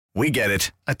We get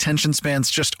it. Attention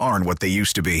spans just aren't what they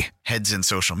used to be. Heads in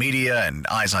social media and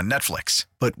eyes on Netflix.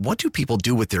 But what do people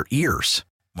do with their ears?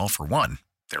 Well, for one,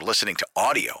 they're listening to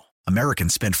audio.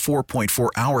 Americans spend 4.4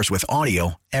 hours with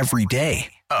audio every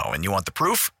day. Oh, and you want the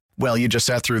proof? Well, you just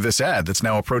sat through this ad that's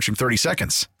now approaching 30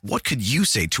 seconds. What could you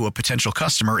say to a potential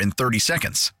customer in 30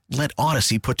 seconds? Let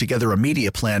Odyssey put together a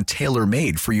media plan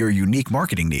tailor-made for your unique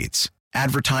marketing needs.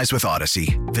 Advertise with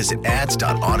Odyssey. Visit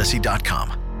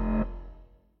ads.odyssey.com.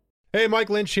 Hey, Mike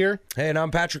Lynch here. Hey, and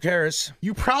I'm Patrick Harris.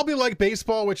 You probably like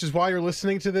baseball, which is why you're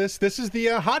listening to this. This is the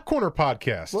Hot Corner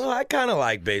podcast. Well, I kind of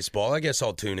like baseball. I guess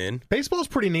I'll tune in. Baseball's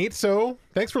pretty neat, so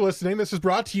thanks for listening. This is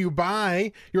brought to you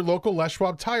by your local Les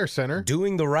Schwab Tire Center.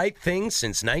 Doing the right thing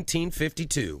since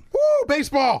 1952. Woo,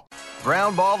 baseball!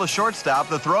 Ground ball to shortstop.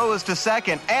 The throw is to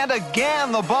second. And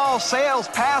again, the ball sails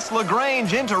past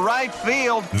LaGrange into right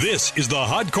field. This is the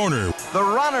Hot Corner. The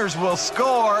runners will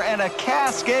score, and a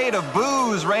cascade of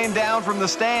boos rain down from the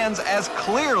stands as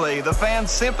clearly the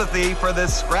fans' sympathy for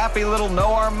this scrappy little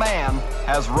no-arm man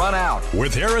has run out.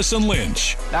 With Harris and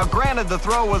Lynch. Now, granted, the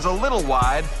throw was a little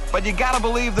wide, but you gotta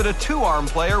believe that a two-arm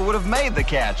player would have made the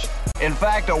catch. In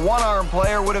fact, a one-arm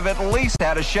player would have at least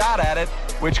had a shot at it,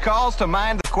 which calls to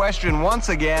mind the question once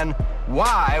again,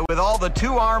 why, with all the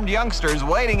two-armed youngsters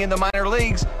waiting in the minor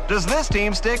leagues, does this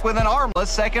team stick with an armless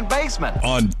second baseman?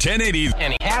 On 1080.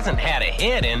 And he hasn't had a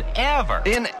hit in ever.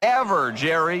 In ever,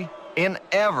 Jerry. In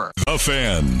ever. The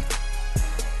Fan.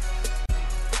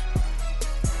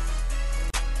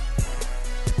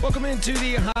 Welcome into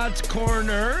the Hot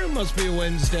Corner. It must be a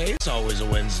Wednesday. It's always a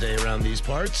Wednesday around these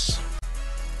parts.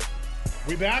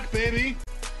 We back, baby.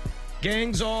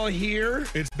 Gang's all here.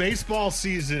 It's baseball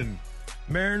season.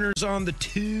 Mariners on the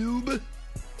tube.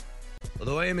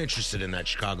 Although I am interested in that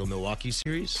Chicago-Milwaukee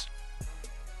series.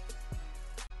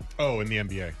 Oh, in the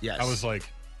NBA. Yes. I was like,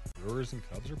 Brewers and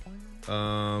Cubs are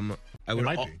playing?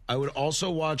 I would also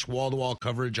watch wall-to-wall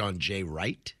coverage on Jay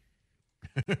Wright.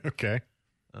 Okay.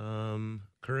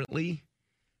 Currently,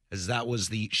 as that was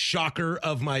the shocker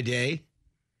of my day.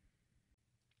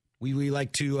 We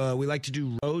like to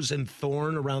do rose and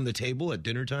thorn around the table at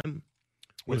dinner time.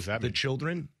 What does that mean? The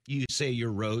children. You say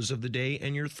your rose of the day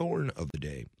and your thorn of the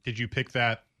day. Did you pick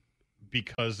that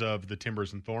because of the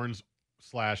Timbers and Thorns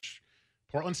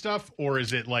 / Portland stuff, or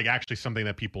is it like actually something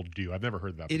that people do? I've never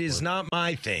heard that before. It is not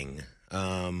my thing.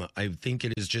 I think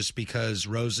it is just because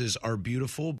roses are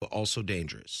beautiful but also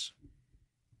dangerous.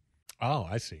 Oh,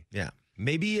 I see. Yeah.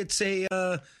 Maybe it's a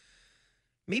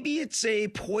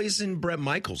poison Bret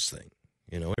Michaels thing.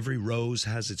 You know, every rose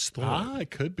has its thorn. Ah,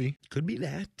 it could be. Could be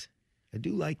that. I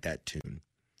do like that tune.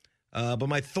 But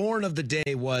my thorn of the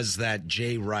day was that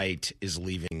Jay Wright is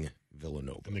leaving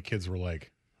Villanova. And the kids were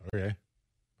like, okay,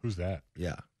 who's that?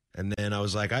 Yeah. And then I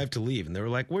was like, I have to leave. And they were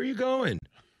like, where are you going?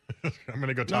 I'm going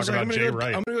to go talk about Jay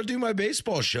Wright. I'm going to go do my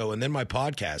baseball show and then my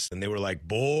podcast. And they were like,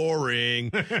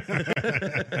 boring.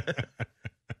 The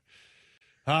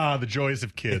joys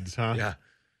of kids, huh? Yeah.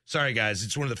 Sorry, guys.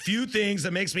 It's one of the few things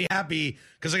that makes me happy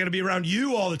because I got to be around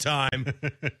you all the time.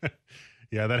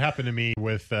 Yeah, that happened to me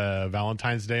with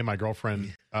Valentine's Day. My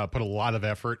girlfriend put a lot of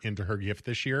effort into her gift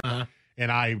this year. And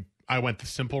I went the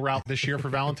simple route this year for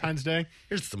Valentine's Day.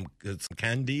 Here's some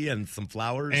candy and some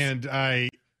flowers. And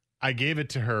I gave it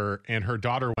to her, and her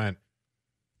daughter went,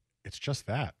 it's just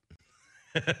that.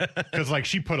 Because, like,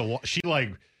 she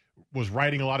was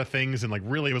writing a lot of things, and, like,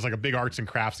 really it was like a big arts and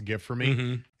crafts gift for me.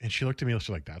 Mm-hmm. And she looked at me and she's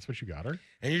like, that's what you got her?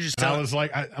 And you're just telling... I was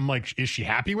like, I'm like, is she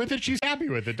happy with it? She's happy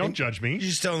with it. Don't judge me. You're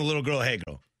just telling the little girl, hey,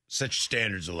 girl, set your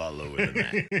standards a lot lower than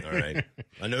that. All right?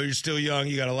 I know you're still young.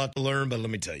 You got a lot to learn, but let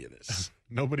me tell you this.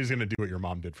 Nobody's going to do what your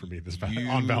mom did for me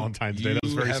on Valentine's Day. That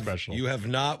was very special. You have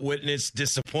not witnessed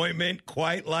disappointment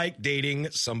quite like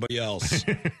dating somebody else.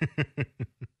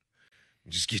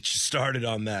 Just get you started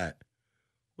on that.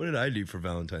 What did I do for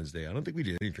Valentine's Day? I don't think we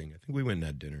did anything. I think we went and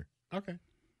had dinner. Okay.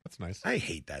 That's nice. I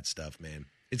hate that stuff, man.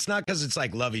 It's not because it's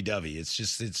like lovey-dovey. It's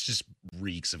just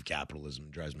reeks of capitalism.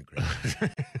 It drives me crazy.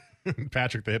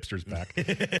 Patrick the Hipster's back.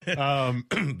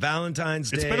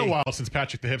 Valentine's Day. It's been a while since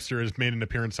Patrick the Hipster has made an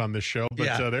appearance on this show,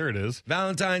 but there it is.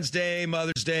 Valentine's Day,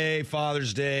 Mother's Day,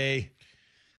 Father's Day,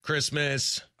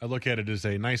 Christmas. I look at it as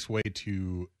a nice way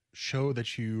to show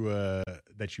that you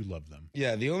love them.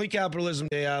 Yeah, the only capitalism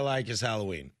day I like is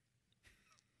Halloween.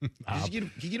 You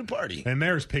get a party. And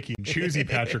there's picky and choosy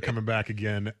Patrick coming back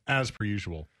again, as per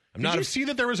usual. Did you see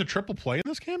that there was a triple play in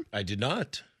this game? I did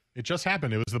not. It just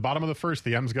happened. It was the bottom of the first.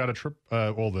 The M's got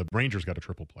the Rangers got a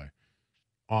triple play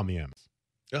on the M's.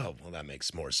 Oh, well, that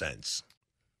makes more sense.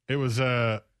 It was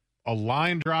a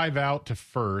line drive out to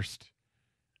first,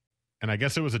 and I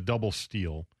guess it was a double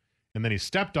steal. and then he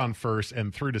stepped on first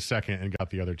and threw to second and got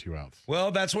the other 2 outs.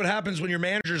 Well, that's what happens when your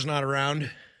manager's not around.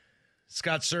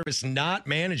 Scott Service not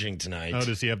managing tonight. Oh,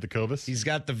 does he have the COVID? He's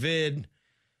got the vid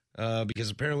because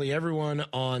apparently everyone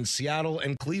on Seattle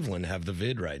and Cleveland have the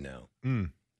vid right now.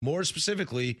 More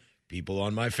specifically, people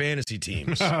on my fantasy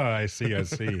teams. I see.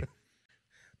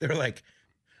 They're like,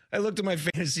 I looked at my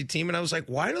fantasy team and I was like,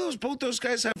 why do both those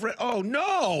guys have red? Oh,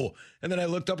 no. And then I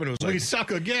looked up and it was like, we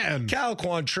suck again. Cal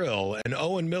Quantrill and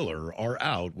Owen Miller are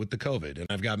out with the COVID. And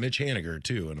I've got Mitch Haniger,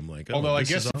 too. And I'm like, oh, although I this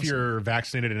guess is if awesome. you're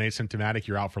vaccinated and asymptomatic,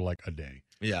 you're out for like a day.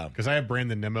 Yeah. Because I have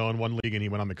Brandon Nimmo in one league and he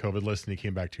went on the COVID list and he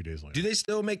came back 2 days later. Do they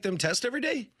still make them test every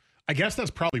day? I guess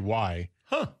that's probably why.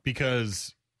 Huh.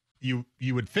 Because you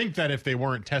would think that if they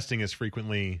weren't testing as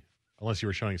frequently, unless you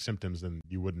were showing symptoms, then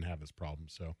you wouldn't have this problem.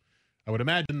 So I would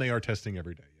imagine they are testing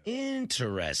every day. Yeah.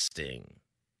 Interesting.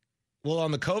 Well,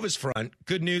 on the COVID front,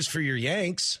 good news for your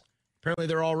Yanks. Apparently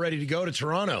they're all ready to go to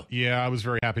Toronto. Yeah, I was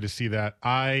very happy to see that.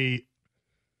 I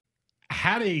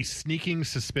had a sneaking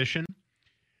suspicion.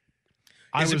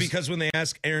 Is it because when they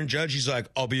ask Aaron Judge, he's like,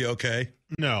 I'll be okay?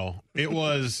 No, it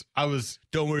was,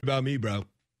 Don't worry about me, bro.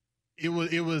 It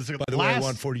was. By the way, I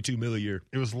want $42 million a year.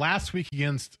 It was last week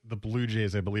against the Blue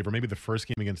Jays, I believe, or maybe the first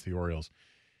game against the Orioles.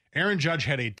 Aaron Judge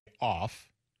had a day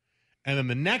off, and then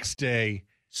the next day,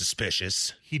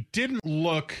 Suspicious. he didn't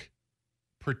look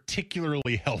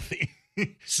particularly healthy.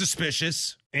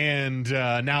 Suspicious. And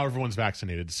now everyone's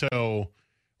vaccinated. So,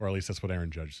 or at least that's what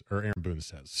Aaron Boone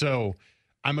says. So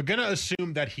I'm going to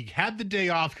assume that he had the day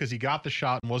off because he got the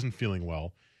shot and wasn't feeling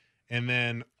well. And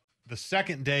then the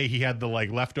second day he had the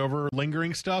leftover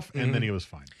lingering stuff, and then he was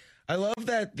fine. I love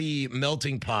that the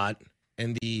melting pot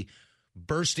and the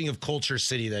bursting of culture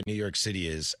city that New York City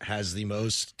is has the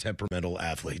most temperamental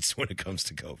athletes when it comes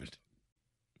to COVID.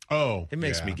 Oh, It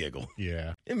makes me giggle.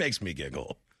 Yeah. It makes me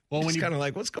giggle. Well, It's kind of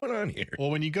like, what's going on here?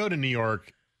 Well, when you go to New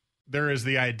York, there is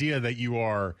the idea that you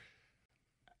are,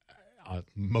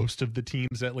 most of the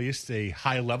teams at least, a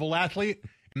high-level athlete,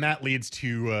 and that leads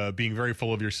to being very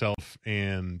full of yourself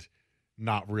and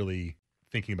not really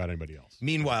thinking about anybody else.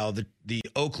 Meanwhile, the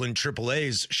Oakland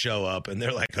AAAs show up, and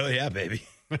they're like, oh, yeah, baby.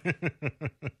 I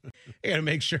got to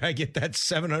make sure I get that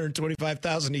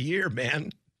 $725,000 a year,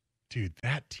 man. Dude,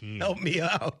 that team. Help me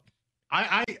out.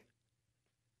 I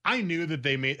knew that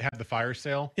they had the fire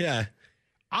sale. Yeah.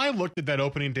 I looked at that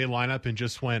opening day lineup and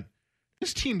just went,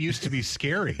 this team used to be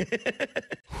scary.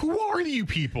 Who are you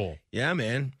people? Yeah,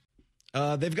 man.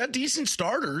 They've got decent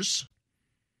starters.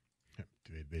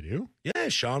 They do? Yeah,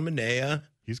 Sean Manaea.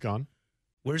 He's gone.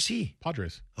 Where's he?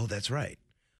 Padres. Oh, that's right.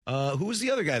 Who was the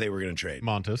other guy they were going to trade?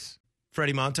 Montes.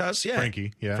 Freddie Montas? Yeah.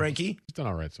 Frankie. Yeah. Frankie? He's done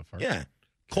all right so far. Yeah.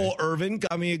 Cole Irvin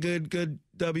got me a good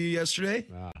W yesterday.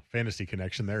 Fantasy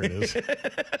connection. There it is. There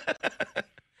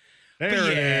It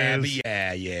it is.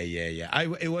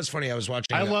 Yeah. It was funny. I was watching.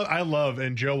 I love,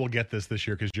 and Joe will get this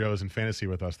year because Joe is in fantasy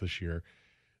with us this year,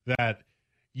 that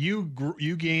you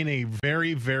gain a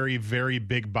very, very, very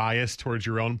big bias towards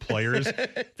your own players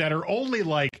that are only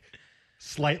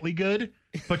slightly good,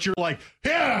 but you're like,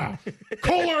 yeah,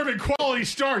 Cole Irvin quality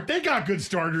start. They got good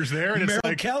starters there. And Merrill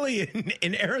it's Kelly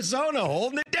in Arizona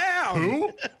holding it down.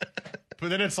 who? But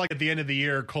then it's at the end of the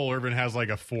year, Cole Irvin has a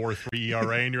 4.3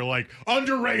 ERA, and you're like,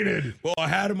 underrated. Well, I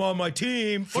had him on my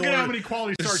team. Look at how many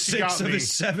quality starts he got 6 of me.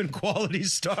 his 7 quality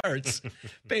starts.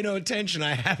 Pay no attention.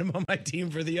 I had him on my team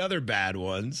for the other bad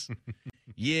ones.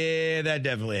 Yeah, that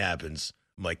definitely happens.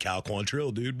 I'm like, Cal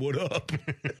Quantrill, dude, what up?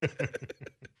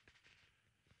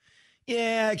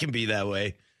 Yeah, it can be that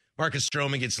way. Marcus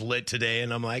Stroman gets lit today,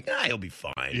 and I'm like, he'll be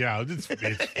fine. Yeah, it's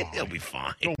fine. He'll be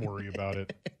fine. Don't worry about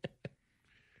it.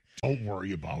 Don't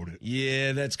worry about it.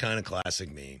 Yeah, that's kind of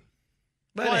classic me.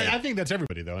 But Well, hey, I think that's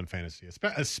everybody, though, in fantasy,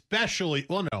 especially,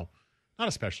 well, no, not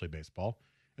especially baseball.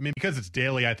 I mean, because it's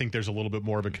daily, I think there's a little bit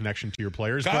more of a connection to your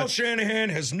players. Kyle But Shanahan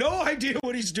has no idea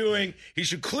what he's doing. He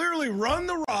should clearly run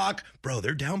the rock. Bro,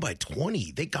 they're down by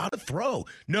 20. They got to throw.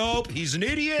 Nope, he's an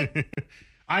idiot.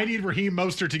 I need Raheem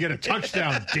Mostert to get a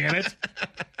touchdown, damn it.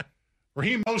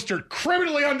 Raheem Mostert,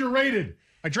 criminally underrated.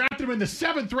 I drafted him in the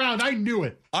 7th round. I knew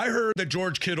it. I heard that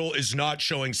George Kittle is not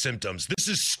showing symptoms. This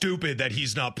is stupid that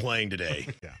he's not playing today.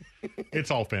 Yeah,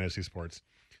 it's all fantasy sports.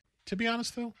 To be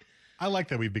honest, though, I like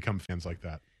that we've become fans like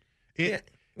that.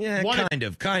 Yeah,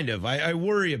 kind of. I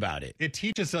worry about it. It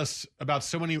teaches us about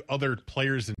so many other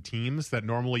players and teams that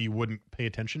normally you wouldn't pay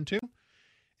attention to.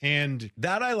 And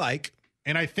That I like.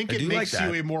 I think I it do makes like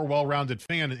that. you a more well-rounded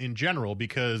fan in general,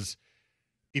 because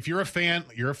if you're a fan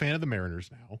of the Mariners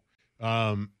now.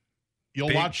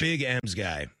 You'll watch Big M's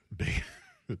guy.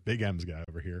 big M's guy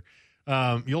over here.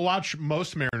 You'll watch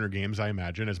most Mariner games, I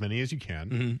imagine, as many as you can.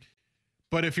 Mm-hmm.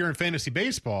 But if you're in fantasy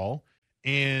baseball,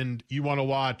 and you want to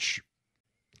watch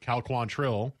Cal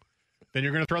Quantrill, then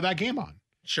you're going to throw that game on.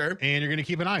 Sure. And you're going to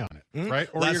keep an eye on it, right?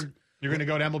 Or you're going to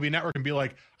go to MLB Network and be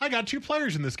like, I got 2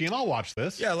 players in this game. I'll watch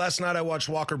this. Yeah, last night I watched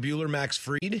Walker Buehler, Max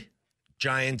Fried,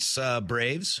 Giants,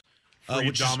 Braves,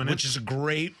 which is a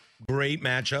great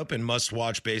matchup and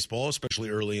must-watch baseball, especially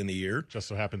early in the year. Just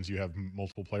so happens you have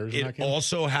multiple players in that game. It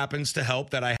also happens to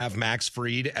help that I have Max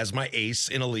Fried as my ace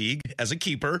in a league as a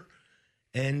keeper.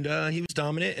 And he was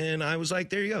dominant, and I was like,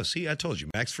 there you go. See, I told you,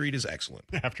 Max Fried is excellent.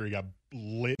 After he got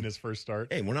lit in his first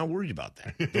start. Hey, we're not worried about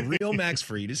that. The real Max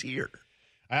Fried is here.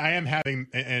 I am having,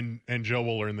 and Joe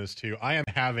will learn this too, I am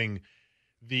having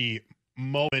the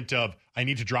moment of, I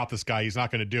need to drop this guy. He's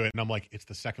not going to do it. And I'm like, it's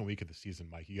the second week of the season,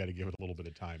 Mike. You got to give it a little bit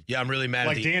of time. Yeah, I'm really mad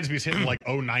like at Dansby's hitting like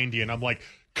 090, and I'm like,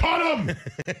 cut him!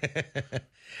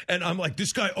 And I'm like,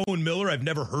 this guy, Owen Miller, I've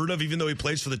never heard of, even though he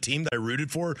plays for the team that I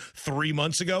rooted for 3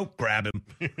 months ago. Grab him.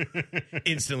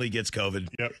 Instantly gets COVID.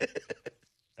 Yep.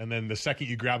 And then the second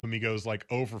you grab him, he goes like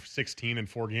over 16 in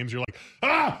 4 games. You're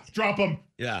like, drop him.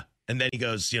 Yeah. And then he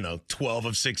goes, 12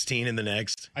 of 16 in the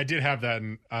next. I did have that.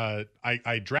 And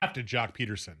I drafted Jock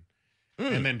Peterson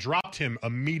and then dropped him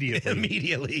immediately.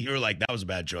 Immediately. You were like, that was a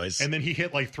bad choice. And then he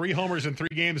hit like 3 homers in 3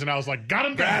 games. And I was like, got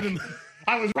him back.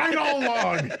 I was right all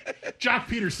along. Jock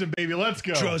Peterson, baby. Let's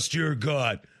go. Trust your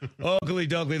gut. Ugly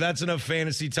Dougly. That's enough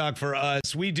fantasy talk for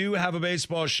us. We do have a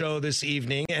baseball show this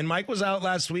evening. And Mike was out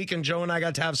last week, and Joe and I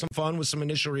got to have some fun with some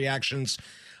initial reactions.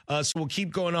 So we'll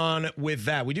keep going on with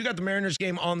that. We do got the Mariners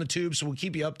game on the tube, so we'll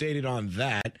keep you updated on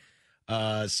that.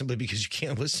 Simply because you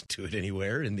can't listen to it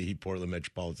anywhere in the Portland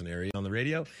metropolitan area on the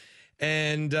radio.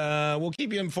 And we'll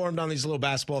keep you informed on these little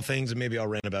basketball things, and maybe I'll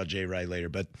rant about Jay Wright later.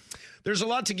 But there's a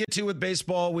lot to get to with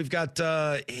baseball. We've got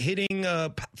hitting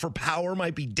for power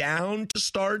might be down to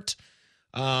start.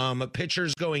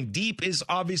 Pitchers going deep is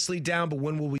obviously down, but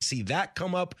when will we see that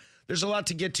come up? There's a lot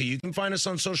to get to. You can find us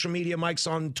on social media. Mike's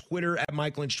on Twitter at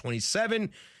MikeLynch27. You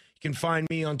can find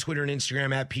me on Twitter and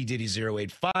Instagram at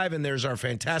PDiddy085. And there's our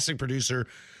fantastic producer,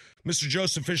 Mr.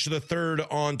 Joseph Fisher III,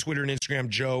 on Twitter and Instagram,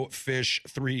 Joe Fish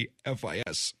 3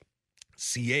 FISCH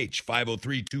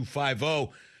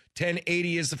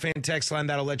 503-250-1080 is the fan text line.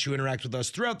 That'll let you interact with us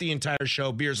throughout the entire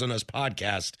show. Beers on Us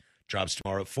podcast drops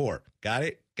tomorrow at 4. Got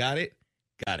it? Got it?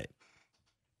 Got it.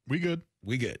 We good.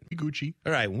 We good. We Gucci.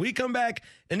 All right, when we come back,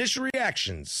 initial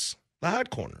reactions, the Hot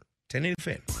Corner, 1080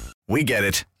 Fan. We get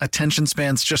it. Attention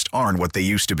spans just aren't what they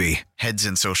used to be. Heads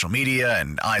in social media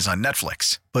and eyes on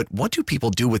Netflix. But what do people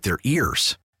do with their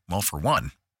ears? Well, for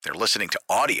one, they're listening to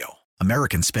audio.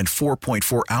 Americans spend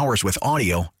 4.4 hours with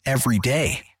audio every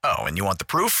day. Oh, and you want the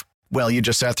proof? Well, you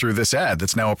just sat through this ad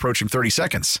that's now approaching 30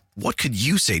 seconds. What could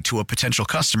you say to a potential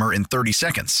customer in 30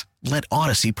 seconds? Let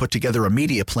Odyssey put together a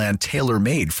media plan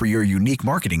tailor-made for your unique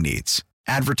marketing needs.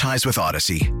 Advertise with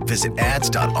Odyssey. Visit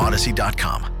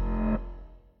ads.odyssey.com.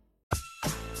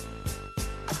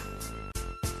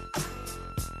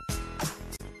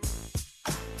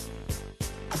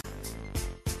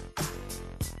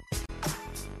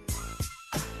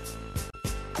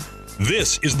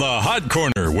 This is the Hot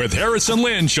Corner with Harrison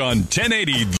Lynch on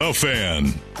 1080 The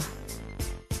Fan.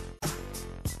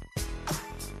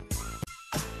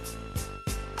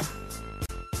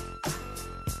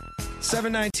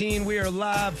 $7:19. We are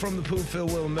live from the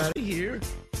Poopville Willamette here.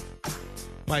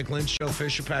 Mike Lynch, Joe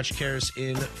Fisher, Patrick Harris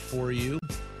in for you.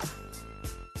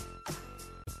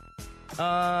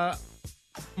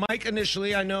 Mike,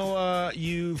 initially, I know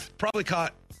you've probably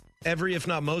caught every, if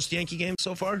not most, Yankee games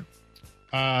so far.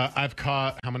 I've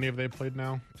caught, how many have they played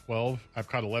now? 12? I've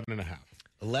caught 11 and a half.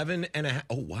 11 and a half.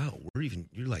 Oh, wow.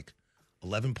 You're like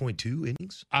 11.2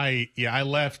 innings? I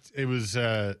left. It was,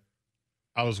 I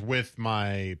was with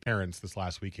my parents this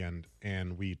last weekend,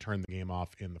 and we turned the game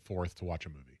off in the 4th to watch a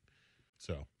movie.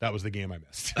 So that was the game I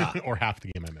missed, or half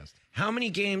the game I missed. How many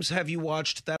games have you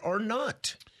watched that are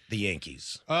not the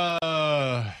Yankees?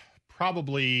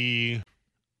 Probably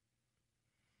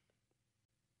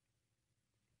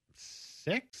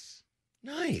 6.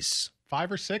 Nice.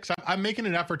 5 or 6. I'm making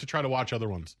an effort to try to watch other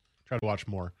ones. Try to watch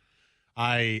more.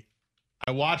 I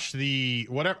watched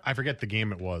whatever, I forget the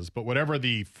game it was, but whatever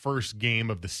the first game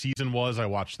of the season was, I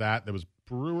watched that. There was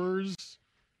Brewers,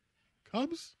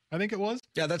 Cubs, I think it was.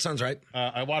 Yeah, that sounds right.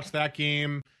 I watched that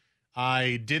game.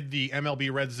 I did the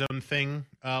MLB Red Zone thing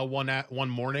one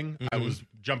morning. Mm-hmm. I was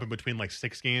jumping between like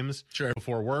 6 games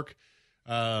before work.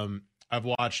 I've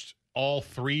watched all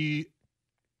 3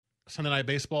 Sunday Night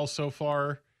Baseball so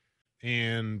far,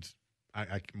 and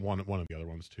I one of the other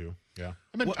ones too. Yeah,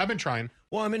 I've been trying.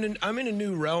 Well, I'm in a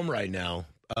new realm right now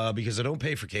because I don't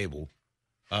pay for cable,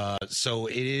 so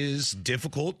it is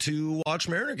difficult to watch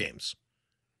Mariner games.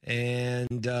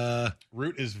 And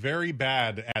Root is very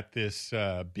bad at this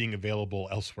being available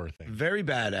elsewhere thing. Very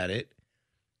bad at it.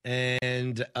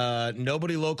 And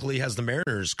nobody locally has the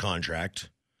Mariners contract.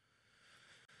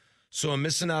 So I'm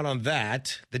missing out on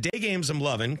that. The day games I'm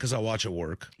loving because I watch at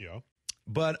work. Yeah.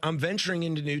 But I'm venturing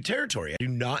into new territory. I do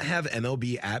not have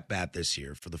MLB at bat this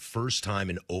year for the first time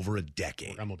in over a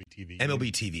decade. Or MLB TV.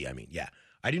 MLB TV, I mean, yeah.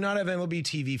 I do not have MLB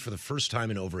TV for the first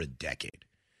time in over a decade.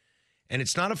 And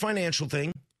it's not a financial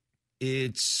thing.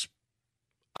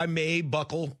 I may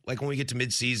buckle, like when we get to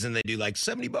midseason, they do like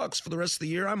 $70 for the rest of the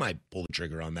year. I might pull the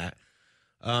trigger on that.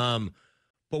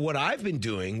 But what I've been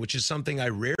doing, which is something I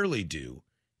rarely do,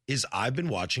 is I've been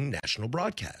watching national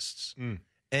broadcasts.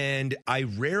 And I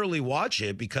rarely watch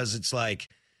it because it's like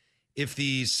if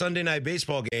the Sunday night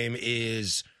baseball game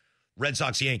is Red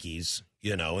Sox Yankees,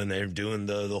 and they're doing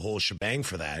the whole shebang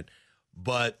for that.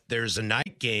 But there's a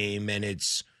night game and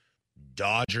it's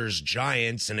Dodgers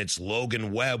Giants and it's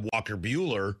Logan Webb, Walker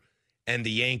Buehler, and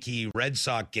the Yankee Red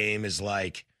Sox game is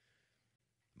like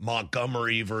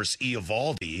Montgomery versus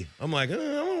Eovaldi. I'm like, I'm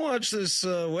going to watch this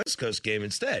West Coast game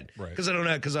instead. Right. Because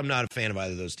I'm not a fan of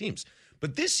either of those teams.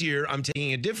 But this year, I'm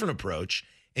taking a different approach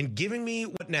and giving me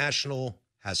what National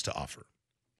has to offer.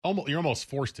 You're almost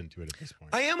forced into it at this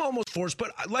point. I am almost forced,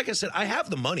 but like I said, I have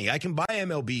the money. I can buy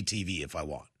MLB TV if I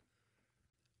want.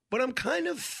 But I'm kind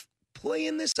of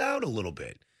playing this out a little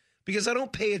bit because I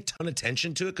don't pay a ton of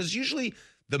attention to it because usually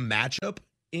the matchup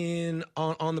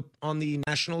on the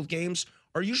national games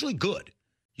are usually good.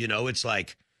 It's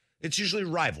like it's usually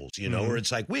rivals, or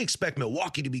it's like we expect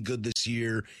Milwaukee to be good this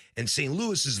year and St.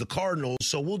 Louis is the Cardinals,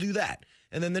 so we'll do that.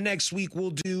 And then the next week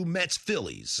we'll do Mets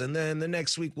Phillies, and then the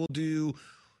next week we'll do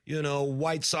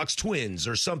White Sox Twins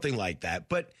or something like that.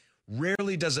 But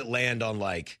rarely does it land on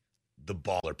like the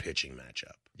baller pitching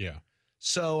matchup. Yeah.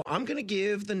 So I'm going to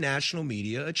give the national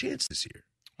media a chance this year.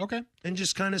 Okay. And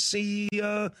just kind of see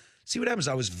what happens.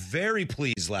 I was very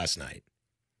pleased last night.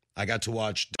 I got to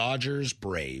watch Dodgers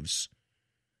Braves.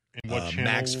 And what channel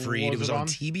Max Fried. was It was on on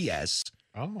TBS.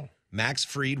 Oh. Max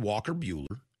Fried, Walker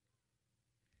Buehler.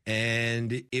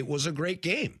 And it was a great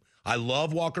game. I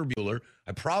love Walker Buehler.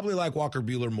 I probably like Walker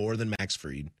Buehler more than Max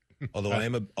Fried, although I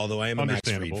am a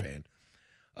Max Fried fan.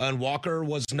 And Walker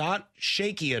was not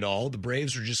shaky at all. The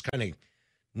Braves were just kind of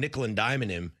nickel and diming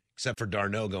him, except for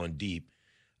d'Arnaud going deep.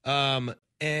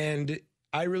 And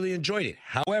I really enjoyed it.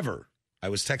 However, I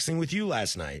was texting with you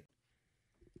last night,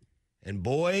 and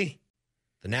boy,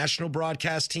 the national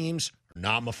broadcast teams are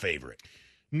not my favorite.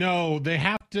 No, they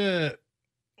have to.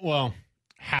 Well,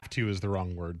 have to is the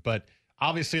wrong word, but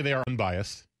obviously they are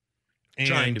unbiased. And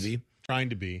Trying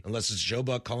to be. Unless it's Joe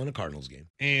Buck calling a Cardinals game.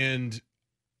 And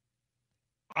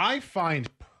I find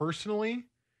personally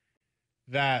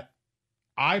that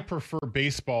I prefer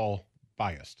baseball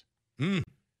biased.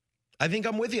 I think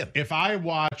I'm with you. If I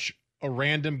watch a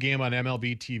random game on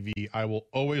MLB TV, I will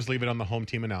always leave it on the home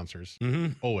team announcers.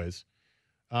 Always.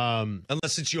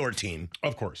 Unless it's your team.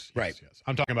 Of course. Right. Yes.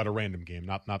 I'm talking about a random game.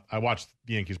 Not. I watch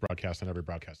the Yankees broadcast on every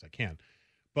broadcast I can.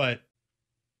 But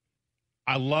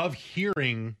I love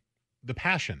hearing the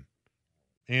passion.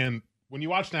 And when you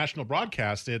watch national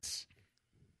broadcast, it's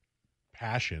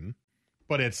passion,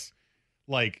 but it's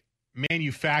like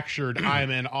manufactured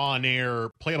I'm an on-air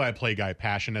play-by-play guy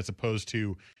passion as opposed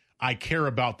to I care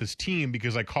about this team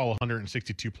because I call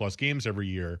 162 plus games every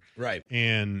year. Right.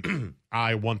 And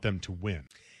I want them to win.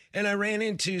 And I ran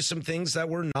into some things that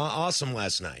were not awesome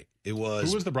last night. It was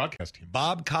Who was the broadcast team?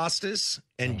 Bob Costas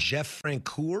and Jeff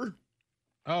Francoeur.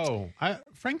 Oh,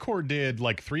 Francoeur did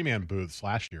like 3-man booths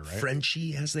last year, right?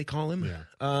 Frenchie, as they call him.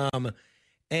 Yeah.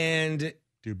 And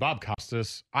dude, Bob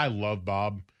Costas, I love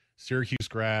Bob. Syracuse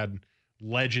grad,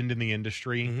 legend in the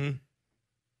industry.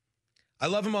 I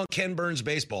love him on Ken Burns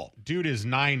Baseball. Dude is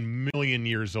 9 million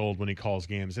years old when he calls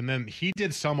games. And then he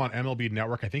did some on MLB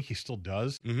Network. I think he still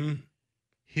does.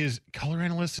 His color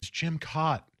analyst is Jim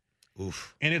Cott.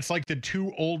 Oof. And it's like the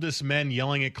two oldest men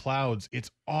yelling at clouds. It's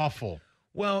awful.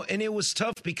 Well, and it was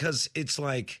tough because it's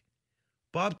like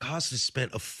Bob Costas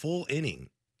spent a full inning.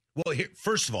 Well, here,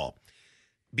 first of all,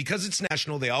 because it's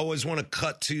national, they always want to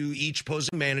cut to each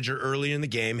opposing manager early in the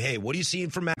game. Hey, what are you seeing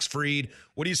from Max Fried?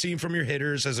 What are you seeing from your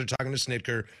hitters as they're talking to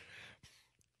Snitker?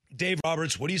 Dave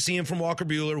Roberts, what are you seeing from Walker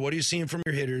Buehler? What are you seeing from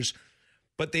your hitters?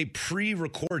 But they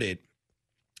pre-record it.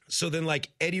 So then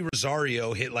like Eddie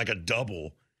Rosario hit like a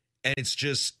double and it's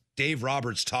just Dave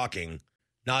Roberts talking,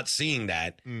 not seeing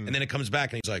that. And then it comes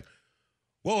back and he's like,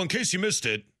 well, in case you missed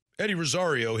it, Eddie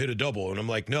Rosario hit a double. And I'm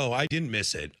like, no, I didn't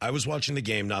miss it. I was watching the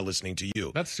game, not listening to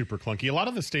you. That's super clunky. A lot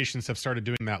of the stations have started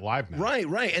doing that live now.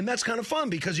 Right. And that's kind of fun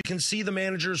because you can see the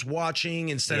managers watching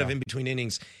instead of in between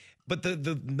innings. But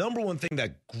the number one thing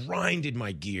that grinded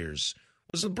my gears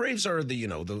was the Braves are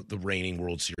the reigning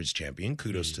World Series champion.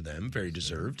 Kudos to them. Very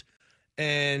deserved.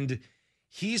 And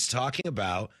he's talking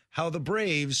about how the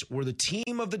Braves were the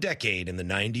team of the decade in the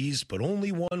 90s, but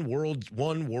only won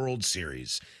World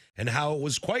Series. And how it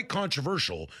was quite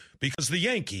controversial because the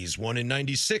Yankees won in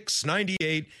 96,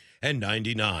 98, and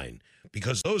 99.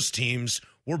 Because those teams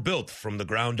were built from the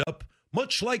ground up,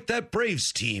 much like that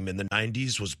Braves team in the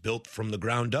 90s was built from the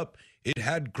ground up. It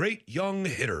had great young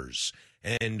hitters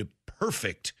and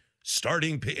perfect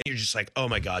starting. You're just like, oh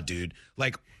my God, dude.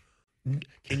 Like,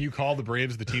 can you call the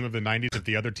Braves the team of the 90s if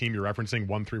the other team you're referencing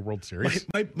won 3 World Series?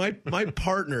 My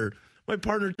partner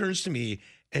turns to me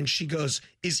and she goes,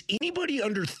 is anybody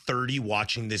under 30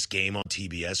 watching this game on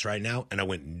TBS right now? And I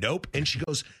went, nope. And she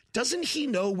goes, doesn't he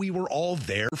know we were all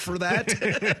there for that?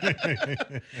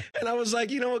 And I was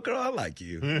like, you know what, girl, I like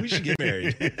you. We should get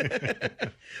married.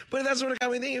 But that's what it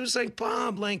got me thinking. It was like,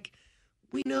 Bob, like,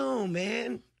 we know,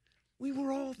 man. We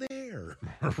were all there.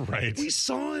 Right. We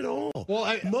saw it all.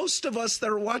 Well, most of us that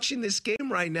are watching this game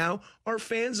right now are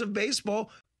fans of baseball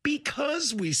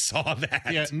because we saw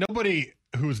that. Yeah, nobody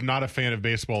who's not a fan of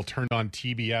baseball turned on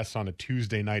TBS on a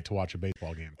Tuesday night to watch a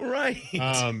baseball game. Right.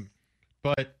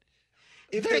 But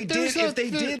if they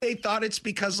did, they thought it's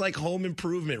because like Home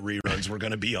Improvement reruns were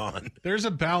going to be on. There's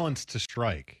a balance to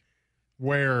strike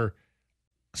where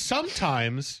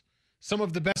sometimes some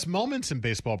of the best moments in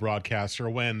baseball broadcasts are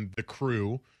when the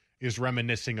crew is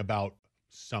reminiscing about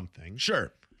something.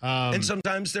 Sure. And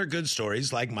sometimes they're good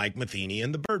stories like Mike Matheny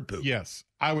and the bird poop. Yes.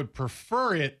 I would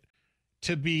prefer it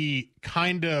to be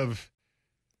kind of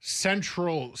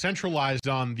centralized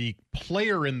on the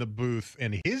player in the booth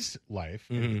and his life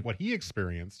and what he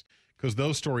experienced, because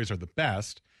those stories are the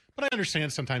best. But I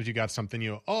understand sometimes you got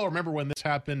something, remember when this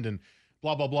happened and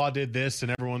blah, blah, blah did this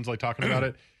and everyone's like talking about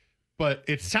it. But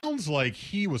it sounds like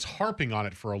he was harping on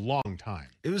it for a long time.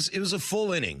 It was a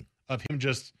full inning of him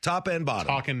just top and bottom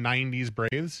talking 90s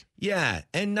Braves. Yeah,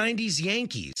 and 90s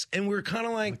Yankees. And we're kind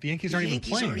of like, the Yankees aren't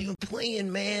even playing,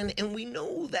 man. And we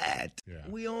know that. Yeah.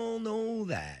 We all know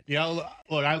that. Yeah, look,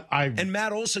 and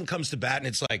Matt Olson comes to bat, and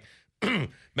it's like,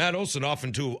 Matt Olson off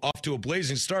to a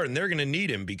blazing start, and they're going to need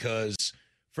him because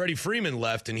Freddie Freeman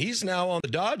left, and he's now on the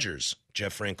Dodgers.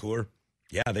 Jeff Francoeur.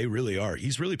 Yeah, they really are.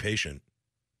 He's really patient.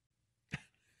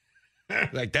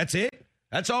 Like, that's it?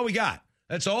 That's all we got.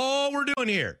 That's all we're doing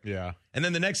here. Yeah. And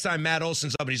then the next time Matt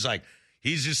Olson's up and he's like,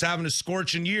 he's just having a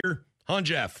scorching year. Huh,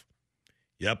 Jeff?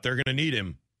 Yep, they're going to need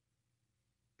him.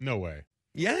 No way.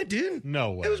 Yeah, dude.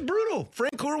 No way. It was brutal.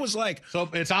 Francoeur was like... So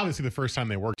it's obviously the first time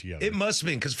they worked together. It must have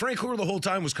been, because Francoeur the whole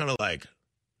time was kind of like,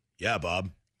 yeah, Bob.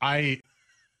 I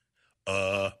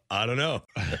don't know.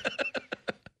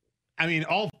 I mean,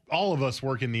 all of us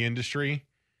work in the industry.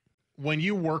 When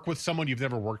you work with someone you've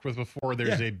never worked with before,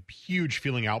 there's a huge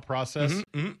feeling out process.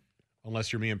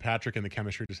 Unless you're me and Patrick and the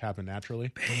chemistry just happened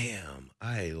naturally. Bam.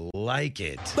 I like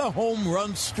it. The home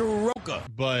run stroker.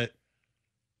 But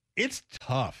it's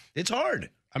tough. It's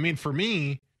hard. I mean, for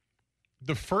me,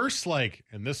 the first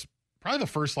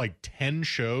 10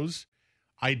 shows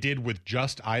I did with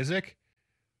just Isaac,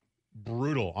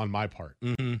 brutal on my part.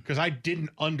 Because I didn't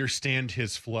understand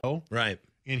his flow. Right.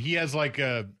 And he has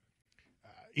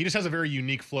he just has a very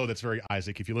unique flow that's very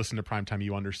Isaac. If you listen to Primetime,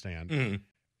 you understand.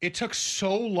 It took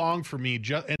so long for me,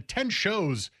 and 10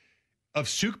 shows of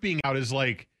Suk being out is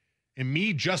like, and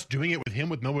me just doing it with him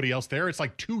with nobody else there, it's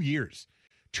like 2 years.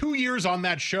 2 years on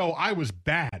that show, I was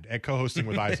bad at co-hosting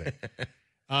with Isaac.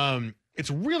 It's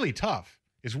really tough.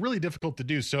 It's really difficult to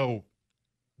do. So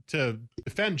to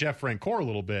defend Jeff Francoeur a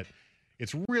little bit,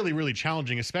 it's really, really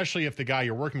challenging, especially if the guy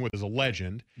you're working with is a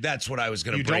legend. That's what I was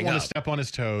going to bring up. You don't want to step on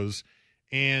his toes.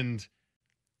 And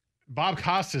Bob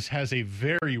Costas has a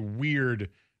very weird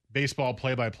baseball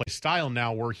play-by-play style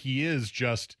now where he is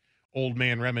just old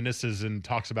man reminisces and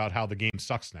talks about how the game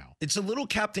sucks now. It's a little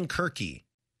Captain Kirky.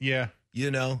 Yeah.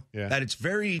 That it's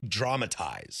very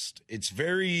dramatized. It's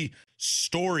very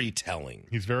storytelling.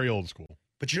 He's very old school.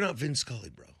 But you're not Vin Scully,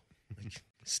 bro. Like,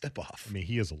 step off. I mean,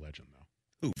 he is a legend,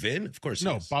 though. Who, Vin? Of course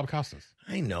No, Bob Costas.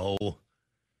 I know.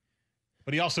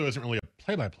 But he also isn't really a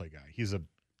play-by-play guy. He's an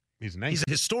anchor. He's a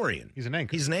historian. He's an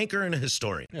anchor. He's an anchor and a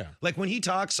historian. Yeah. Like when he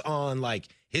talks on like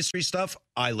history stuff,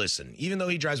 I listen. Even though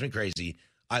he drives me crazy,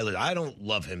 I don't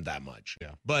love him that much.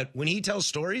 Yeah. But when he tells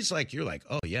stories, like you're like,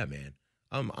 oh yeah, man,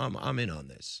 I'm in on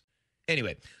this.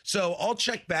 Anyway, so I'll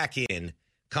check back in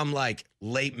come like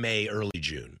late May, early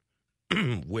June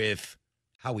with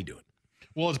how we doing.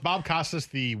 Well, is Bob Costas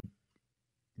the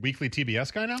weekly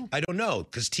TBS guy now? I don't know,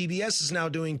 because TBS is now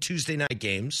doing Tuesday night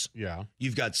games. Yeah.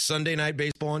 You've got Sunday night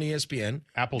baseball on ESPN.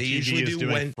 Apple TV is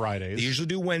doing Fridays. They usually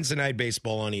do Wednesday night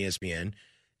baseball on ESPN.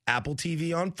 Apple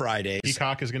TV on Fridays.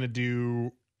 Peacock is going to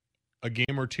do a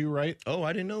game or two, right? Oh,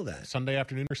 I didn't know that. Sunday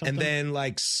afternoon or something? And then,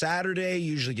 like, Saturday,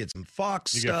 you usually get some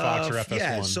Fox You stuff. get Fox or FS1.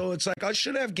 Yeah, so it's like I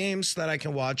should have games that I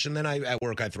can watch, and then at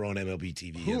work I throw on MLB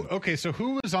TV. Okay, so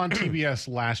who was on TBS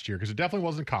last year? Because it definitely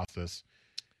wasn't Costas.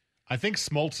 I think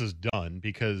Smoltz is done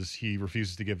because he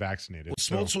refuses to get vaccinated. Well,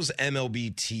 Smoltz was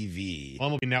MLB TV.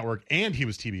 MLB Network, and he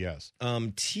was TBS.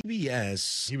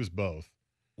 TBS. He was both.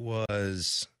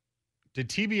 Was... Did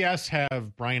TBS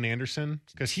have Brian Anderson?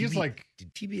 Because he's like...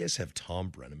 Did TBS have Tom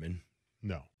Brenneman?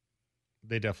 No.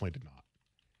 They definitely did not.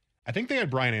 I think they had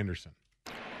Brian Anderson.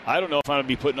 I don't know if I'm going to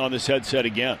be putting on this headset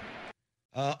again.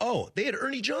 They had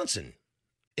Ernie Johnson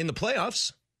in the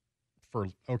playoffs.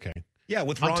 Okay. Yeah,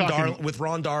 with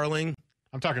Ron Darling.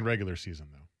 I'm talking regular season,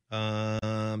 though.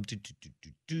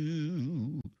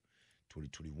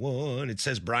 2021. It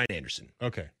says Brian Anderson.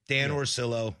 Okay. Dan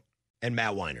Orsillo and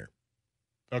Matt Weiner.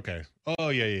 Okay. Oh,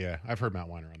 yeah. I've heard Matt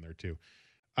Weiner on there, too.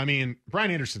 I mean,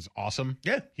 Brian Anderson's awesome.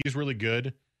 Yeah. He's really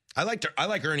good. I like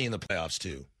Ernie in the playoffs,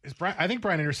 too. I think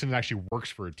Brian Anderson actually works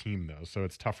for a team, though, so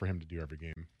it's tough for him to do every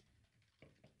game.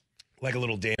 Like a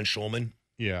little Dan Schulman.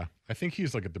 Yeah. I think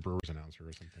he's like the Brewers announcer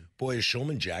or something. Boy, is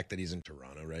Schulman jacked that he's in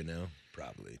Toronto right now?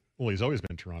 Probably. Well, he's always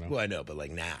been in Toronto. Well, I know, but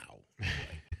like now.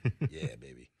 Yeah,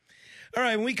 baby. All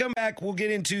right, when we come back, we'll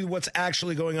get into what's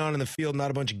actually going on in the field,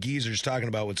 not a bunch of geezers talking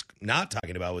about what's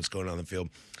going on in the field.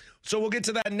 So we'll get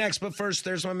to that next, but first,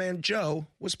 there's my man Joe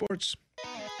with sports.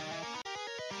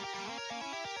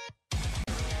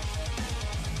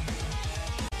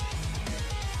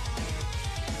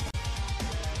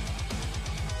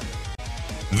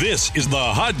 This is the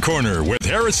Hot Corner with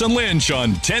Harrison Lynch on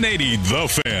 1080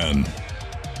 The Fan.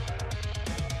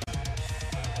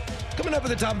 Coming up at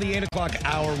the top of the 8 o'clock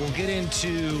hour, we'll get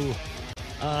into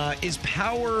is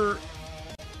power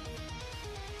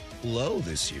low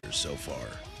this year so far?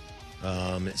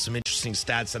 Some interesting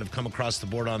stats that have come across the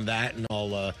board on that, and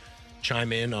I'll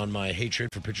chime in on my hatred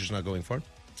for pitchers not going far,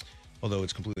 although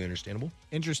it's completely understandable.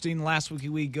 Interesting. Last week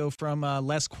we go from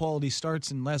less quality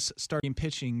starts and less starting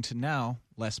pitching to now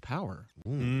less power.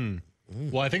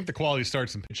 Well, I think the quality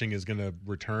starts and pitching is going to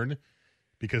return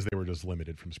because they were just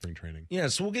limited from spring training. Yeah,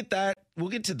 so we'll get that. We'll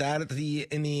get to that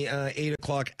in the 8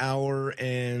 o'clock hour,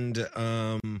 and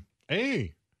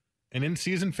hey, an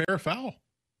in-season fair or foul.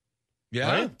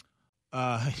 Yeah.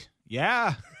 Right?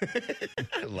 Yeah.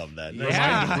 I love that.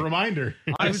 Yeah. Reminder.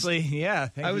 Honestly, yeah.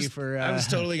 I was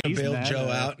totally going to bail that, Joe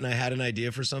out, and I had an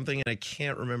idea for something, and I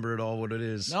can't remember at all what it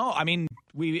is. No, I mean,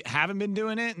 we haven't been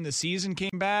doing it, and the season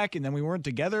came back, and then we weren't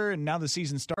together, and now the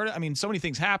season started. I mean, so many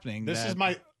things happening.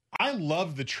 I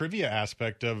love the trivia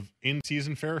aspect of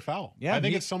in-season fair or foul. Yeah, I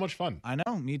think it's so much fun. I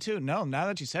know, me too. No, now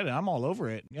that you said it, I'm all over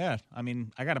it. Yeah, I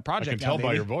mean, I got a project. I can tell now,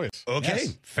 by baby. your voice. Okay,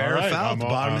 Yes. fair All or right, foul at the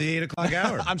bottom of the 8 o'clock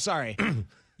hour. I'm sorry.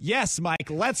 Yes, Mike,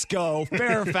 let's go.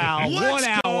 Fair or foul. Let's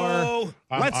 1 hour. go.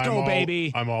 Let's go,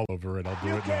 baby. I'm all over it. I'll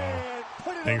do it now.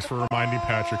 Thanks for reminding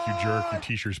Patrick, you jerk, you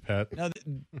T-shirt's pet. Now,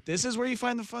 this is where you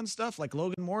find the fun stuff. Like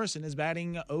Logan Morrison is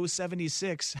batting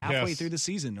 076 halfway Yes. through the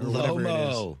season or whatever it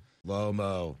is.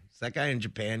 Lomo. Is that guy in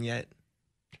Japan yet?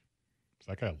 Is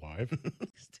that guy alive?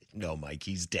 No, Mike,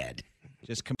 he's dead.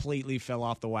 Just completely fell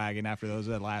off the wagon after those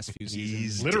last few seasons.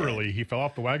 He's Literally, he fell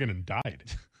off the wagon and died.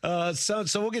 So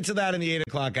we'll get to that in the 8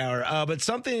 o'clock hour. But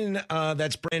something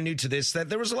that's brand new to this, that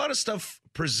there was a lot of stuff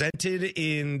presented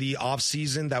in the off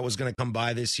season that was going to come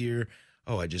by this year.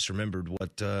 Oh, I just remembered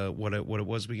what it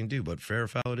was we can do, but fair or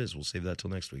foul it is. We'll save that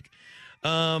till next week.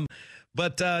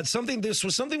 But this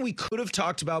was something we could have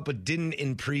talked about, but didn't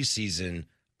in preseason.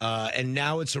 And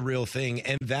now it's a real thing.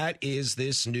 And that is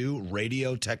this new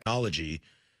radio technology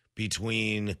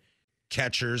between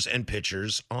catchers and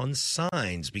pitchers on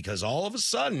signs, because all of a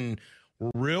sudden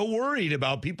we're real worried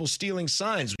about people stealing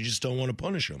signs. We just don't want to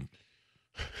punish them.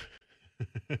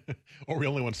 Or we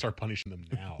only want to start punishing them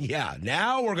now. Yeah,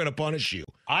 now we're going to punish you.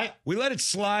 We let it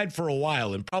slide for a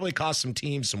while and probably cost some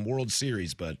teams some World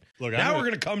Series, but we're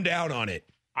going to come down on it.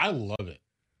 I love it.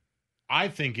 I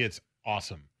think it's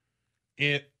awesome.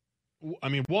 It's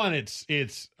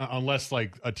unless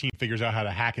like a team figures out how to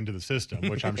hack into the system,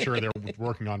 which I'm sure they're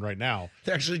working on right now.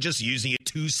 They're actually just using it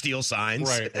to steal signs.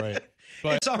 Right.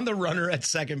 But it's on the runner at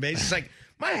second base. It's like,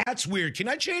 my hat's weird. Can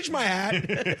I change my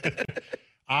hat?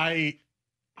 I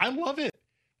love it.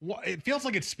 It feels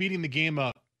like it's speeding the game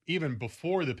up even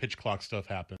before the pitch clock stuff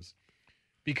happens,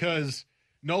 because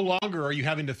no longer are you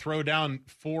having to throw down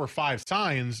 4 or 5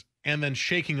 signs and then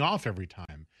shaking off every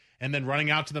time. and then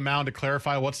running out to the mound to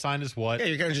clarify what sign is what. Yeah,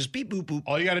 you're going to just beep, boop, boop.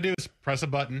 All you got to do is press a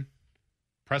button,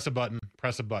 press a button,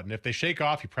 press a button. If they shake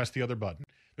off, you press the other button.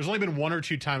 There's only been 1 or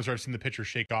 2 times where I've seen the pitcher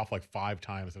shake off like 5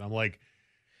 times, and I'm like,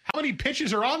 how many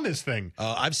pitches are on this thing?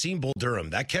 I've seen Bull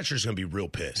Durham. That catcher's going to be real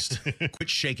pissed. Quit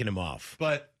shaking him off.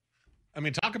 But, I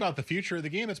mean, talk about the future of the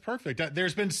game. It's perfect.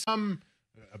 There's been some,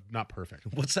 not perfect.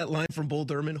 What's that line from Bull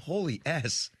Durham? Holy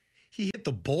S. He hit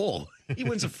the bull. He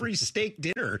wins a free steak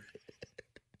dinner.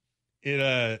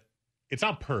 It's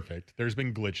not perfect. There's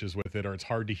been glitches with it, or it's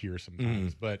hard to hear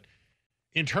sometimes. But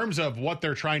in terms of what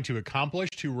they're trying to accomplish,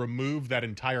 to remove that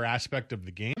entire aspect of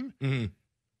the game,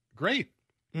 great.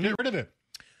 Get rid of it.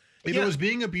 If it was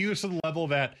being abused to the level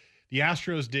that the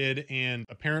Astros did, and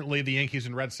apparently the Yankees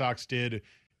and Red Sox did,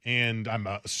 and I'm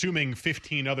assuming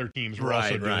 15 other teams were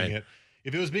also doing it.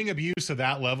 If it was being abused to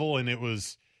that level and it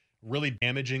was really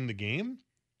damaging the game,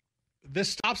 this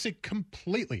stops it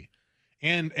completely.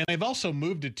 And they've also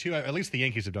moved it to, at least the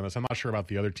Yankees have done this. I'm not sure about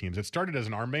the other teams. It started as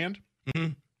an armband.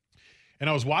 And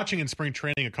I was watching in spring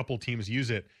training a couple teams use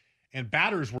it, and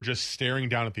batters were just staring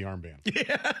down at the armband.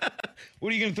 Yeah.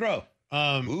 What are you going to throw?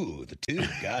 Ooh, the two.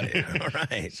 Got it. All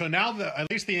right. So now,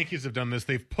 at least the Yankees have done this.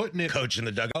 They've put it. Coach in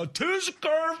the dugout. Two's a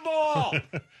curveball.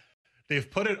 They've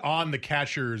put it on the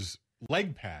catcher's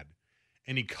leg pad,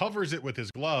 and he covers it with his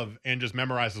glove and just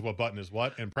memorizes what button is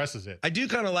what and presses it. I do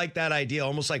kind of like that idea,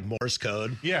 almost like Morse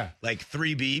code. Yeah. Like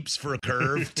 3 beeps for a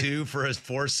curve, 2 for a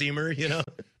 4-seamer, you know?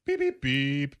 Beep, beep,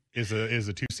 beep is a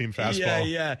 2-seam fastball.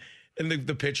 Yeah. And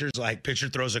the pitcher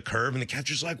throws a curve, and the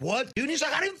catcher's like, what? Dude, he's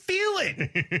like, I didn't feel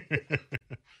it.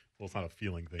 Well, it's not a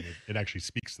feeling thing. It actually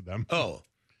speaks to them. Oh.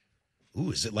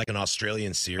 Ooh, is it like an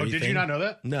Australian series? Oh, did you not know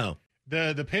that? No.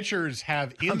 The pitchers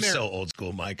have in I'm their... so old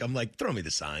school, Mike. I'm like, throw me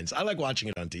the signs. I like watching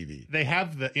it on TV. They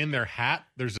have in their hat,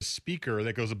 there's a speaker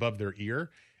that goes above their ear,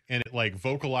 and it like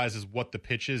vocalizes what the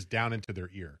pitch is down into their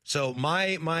ear. So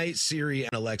my Siri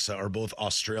and Alexa are both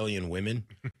Australian women.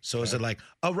 So is it like,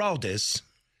 Araldis?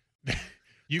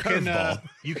 You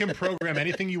can program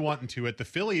anything you want into it. The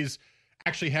Phillies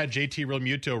actually had JT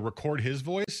Realmuto record his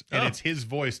voice, and it's his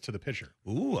voice to the pitcher.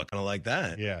 Ooh, I kind of like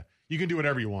that. Yeah. You can do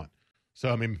whatever you want. So,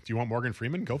 I mean, do you want Morgan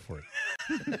Freeman? Go for it.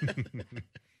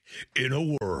 In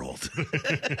a world.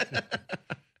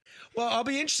 Well, I'll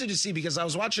be interested to see, because I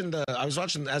was watching,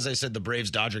 as I said, the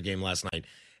Braves-Dodger game last night,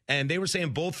 and they were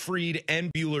saying both Fried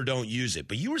and Buehler don't use it.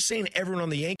 But you were saying everyone on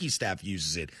the Yankee staff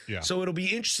uses it. Yeah. So it'll be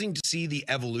interesting to see the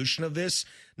evolution of this,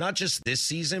 not just this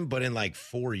season, but in like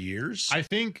 4 years. I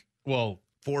think, 4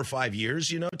 or 5 years,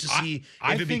 to see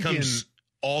if it becomes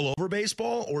all over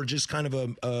baseball or just kind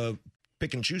of a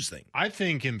pick and choose thing. I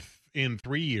think in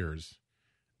 3 years,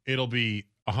 it'll be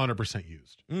 100%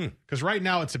 used. Because right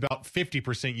now it's about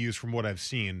 50% used from what I've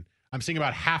seen. I'm seeing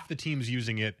about half the teams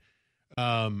using it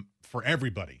for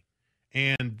everybody.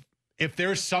 And if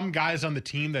there's some guys on the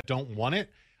team that don't want it,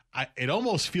 it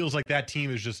almost feels like that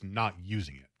team is just not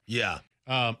using it. Yeah.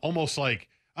 Almost like,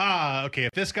 okay,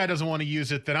 if this guy doesn't want to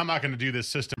use it, then I'm not going to do this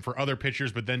system for other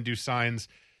pitchers, but then do signs.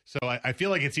 So I feel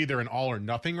like it's either an all or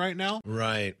nothing right now.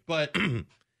 Right. But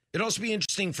it'd also be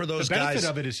interesting for those guys. The benefit guys.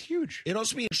 of it is huge. It'd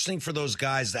also be interesting for those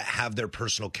guys that have their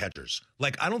personal catchers.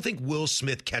 Like, I don't think Will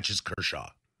Smith catches Kershaw.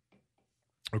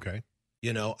 Okay.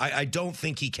 I don't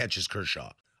think he catches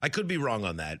Kershaw. I could be wrong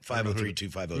on that.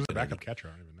 503-250. Who's the backup catcher?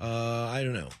 I don't even know. I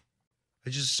don't know.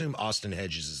 I just assume Austin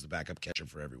Hedges is the backup catcher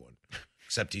for everyone,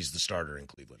 except he's the starter in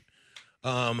Cleveland.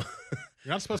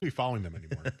 You're not supposed to be following them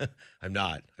anymore. I'm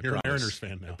not. You're a Mariners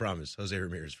fan now. I promise. Jose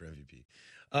Ramirez for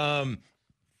MVP.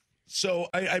 So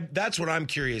that's what I'm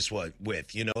curious with.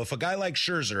 If a guy like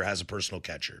Scherzer has a personal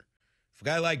catcher, if a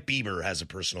guy like Bieber has a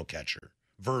personal catcher,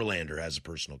 Verlander has a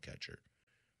personal catcher,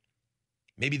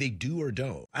 maybe they do or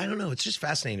don't. I don't know. It's just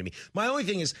fascinating to me. My only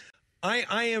thing is, I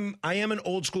am an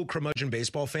old school curmudgeon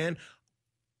baseball fan.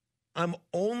 I'm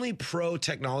only pro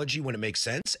technology when it makes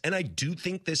sense, and I do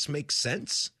think this makes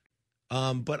sense.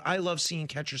 But I love seeing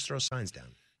catchers throw signs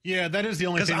down. Yeah, that is the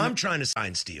only thing. Because I'm trying to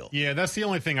sign steal. Yeah, that's the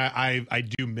only thing I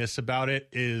do miss about it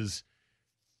is,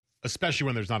 especially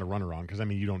when there's not a runner on, because, I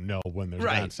mean, you don't know when there's a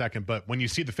guy on second. But when you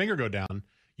see the finger go down,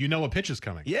 you know a pitch is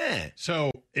coming. Yeah.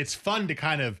 So it's fun to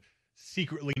kind of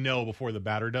secretly know before the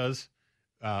batter does,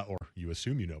 or you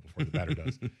assume you know before the batter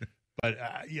does. But,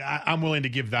 I'm willing to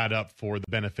give that up for the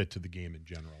benefit to the game in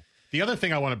general. The other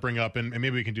thing I want to bring up, and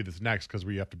maybe we can do this next because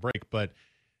we have to break, but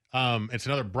it's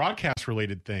another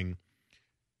broadcast-related thing.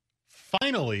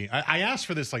 Finally, I asked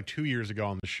for this like 2 years ago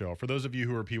on the show. For those of you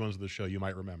who are P1s of the show, you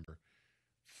might remember.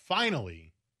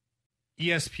 Finally,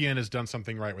 ESPN has done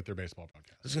something right with their baseball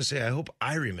podcast. I was going to say, I hope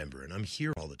I remember, and I'm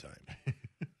here all the time.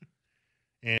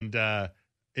 And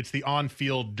It's the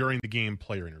on-field during the game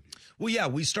player interviews. Well, yeah,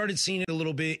 we started seeing it a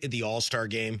little bit at the All-Star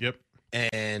game. Yep.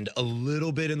 And a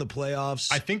little bit in the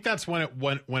playoffs. I think that's when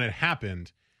it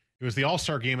happened. It was the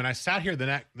All-Star game, and I sat here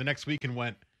the next week and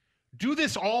went, do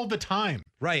this all the time.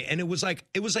 Right. And it was like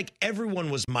everyone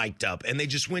was mic'd up, and they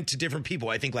just went to different people.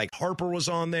 I think like Harper was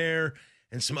on there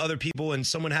and some other people, and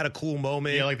someone had a cool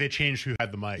moment. Yeah, like they changed who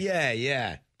had the mic.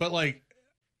 Yeah. But like,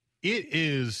 it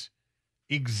is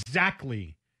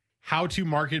exactly how to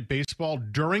market baseball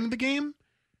during the game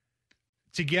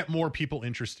to get more people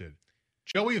interested.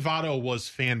 Joey Votto was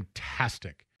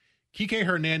fantastic. Kike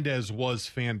Hernandez was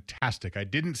fantastic. I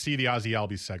didn't see the Ozzy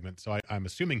Albies segment, so I'm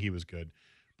assuming he was good,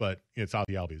 but it's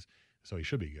Ozzy Albies, so he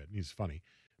should be good. He's funny.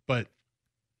 But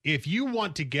if you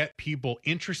want to get people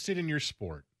interested in your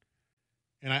sport,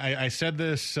 and I said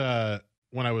this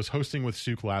when I was hosting with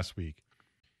Suk last week,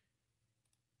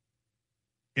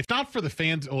 it's not for the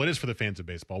fans. Well, it is for the fans of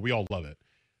baseball. We all love it.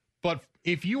 But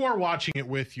if you are watching it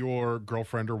with your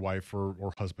girlfriend or wife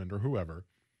or husband or whoever,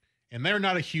 and they're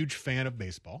not a huge fan of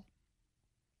baseball,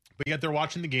 but yet they're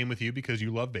watching the game with you because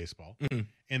you love baseball,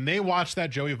 and they watch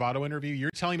that Joey Votto interview, you're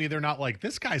telling me they're not like,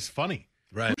 this guy's funny.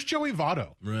 Right. Who's Joey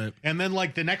Votto? Right. And then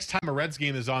like the next time a Reds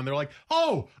game is on, they're like,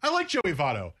 oh, I like Joey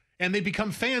Votto. And they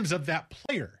become fans of that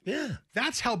player. Yeah.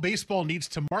 That's how baseball needs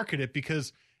to market it,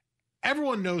 because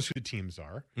everyone knows who the teams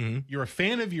are. Mm-hmm. You're a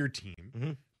fan of your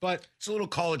team. But it's a little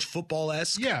college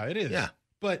football-esque. Yeah, it is. Yeah.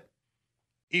 But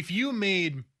if you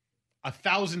made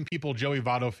 1,000 people Joey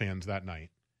Votto fans that night,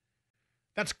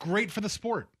 that's great for the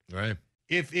sport. Right.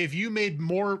 If you made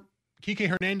more Kike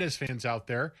Hernandez fans out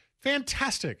there,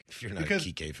 fantastic. If you're not a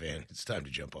Kike fan, it's time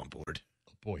to jump on board.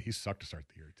 Oh boy, he sucked to start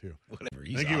the year too. Whatever.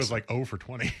 I think he was like 0 for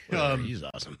 20. He's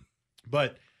awesome.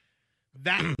 But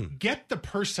get the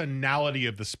personality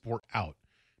of the sport out.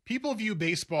 People view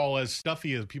baseball as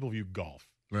stuffy as people view golf.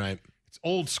 Right. It's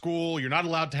old school. You're not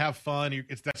allowed to have fun.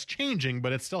 That's changing,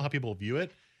 but it's still how people view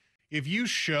it. If you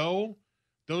show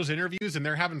those interviews and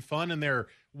they're having fun and they're,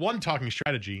 one, talking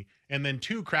strategy, and then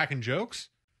 2, cracking jokes,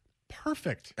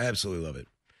 perfect. Absolutely love it.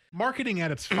 Marketing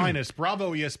at its finest.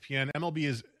 Bravo, ESPN. MLB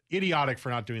is idiotic for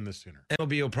not doing this sooner.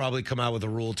 MLB will probably come out with a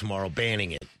rule tomorrow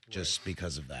banning it just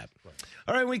because of that. Right.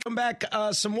 All right, when we come back,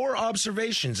 some more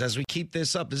observations as we keep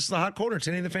this up. This is the Hot Corner,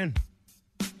 today the Fan.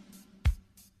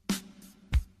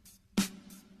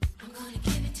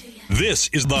 This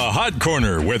is the Hot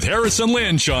Corner with Harrison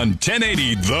Lynch on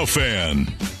 1080 The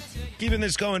Fan. Keeping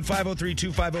this going,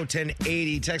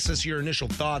 503-250-1080. Text us your initial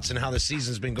thoughts and how the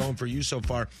season's been going for you so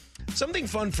far. Something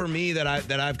fun for me that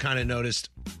I've kind of noticed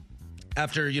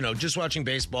after, just watching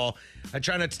baseball. I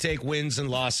try not to take wins and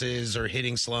losses or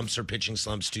hitting slumps or pitching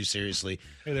slumps too seriously.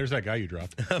 Hey, there's that guy you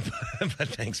dropped. But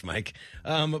thanks, Mike.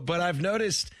 But I've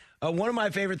noticed one of my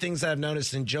favorite things that I've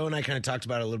noticed, and Joe and I kind of talked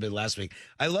about it a little bit last week.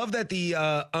 I love that the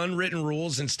unwritten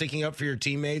rules and sticking up for your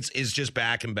teammates is just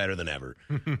back and better than ever.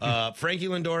 Frankie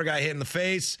Lindor got hit in the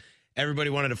face.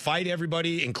 Everybody wanted to fight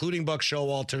everybody, including Buck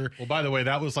Showalter. Well, by the way,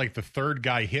 that was like the third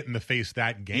guy hit in the face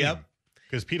that game. Yep.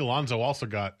 Because Pete Alonso also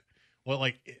got,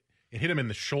 it hit him in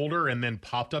the shoulder and then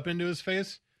popped up into his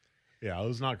face. Yeah, it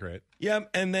was not great. Yep,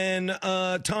 and then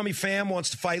Tommy Pham wants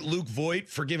to fight Luke Voigt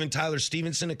for giving Tyler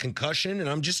Stevenson a concussion, and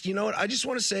I'm just, I just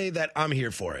want to say that I'm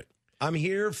here for it. I'm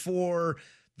here for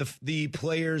the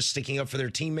players sticking up for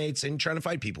their teammates and trying to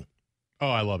fight people. Oh,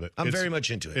 I love it. I'm very much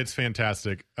into it. It's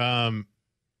fantastic.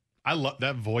 I love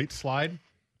that Voigt slide.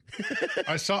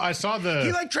 I saw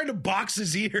the he tried to box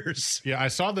his ears. Yeah, I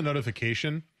saw the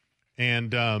notification,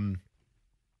 and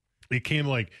it came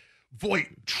like Voigt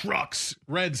trucks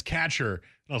Reds catcher.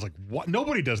 And I was like, what?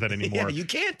 Nobody does that anymore. Yeah, you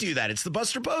can't do that. It's the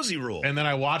Buster Posey rule. And then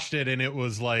I watched it, and it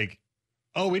was like,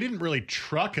 oh, we didn't really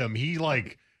truck him. He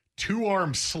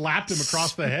 2-arm slapped him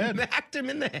across the head. Smacked him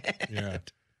in the head. Yeah,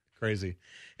 crazy.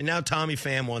 And now Tommy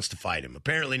Pham wants to fight him.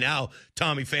 Apparently now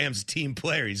Tommy Pham's a team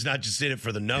player. He's not just in it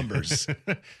for the numbers.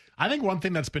 I think one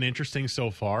thing that's been interesting so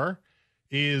far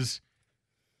is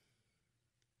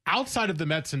outside of the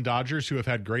Mets and Dodgers, who have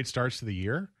had great starts to the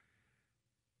year,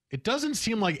 it doesn't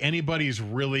seem like anybody's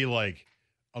really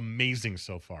amazing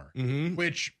so far,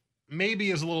 which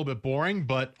maybe is a little bit boring,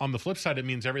 but on the flip side, it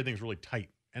means everything's really tight.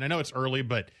 And I know it's early,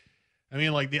 but I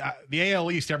mean, the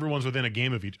AL East, everyone's within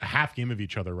a half game of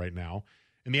each other right now.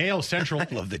 In the AL Central, I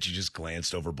love that you just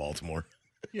glanced over Baltimore.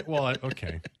 Yeah, well,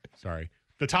 okay, sorry.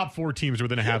 The top 4 teams are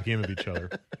within a half game of each other.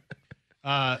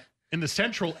 In the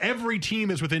Central, every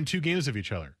team is within 2 games of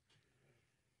each other.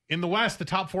 In the West, the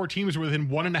top 4 teams are within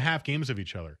 1.5 games of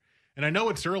each other. And I know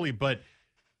it's early, but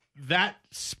that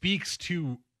speaks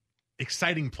to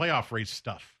exciting playoff race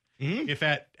stuff. If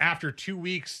after 2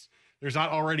 weeks there's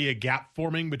not already a gap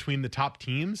forming between the top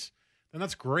teams, And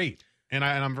that's great. And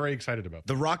I'm very excited about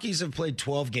that. The Rockies have played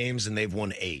 12 games and they've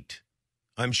won 8.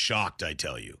 I'm shocked, I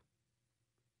tell you.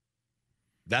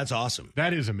 That's awesome.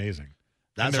 That is amazing.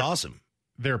 That's awesome.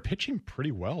 They're pitching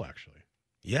pretty well, actually.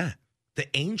 Yeah. The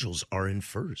Angels are in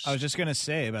first. I was just going to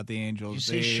say about the Angels.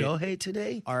 You see Shohei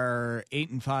today? Are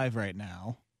 8-5 right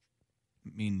now. I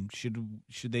mean,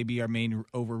 should they be our main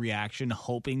overreaction,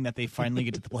 hoping that they finally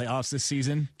get to the playoffs this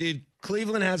season? Dude,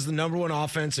 Cleveland has the number 1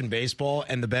 offense in baseball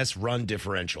and the best run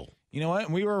differential. You know what?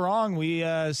 We were wrong. We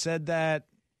said that.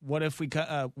 What if we're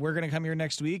going to come here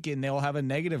next week and they'll have a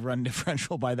negative run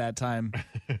differential by that time?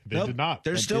 They did not.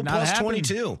 They're still plus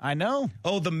 22. I know.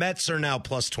 Oh, the Mets are now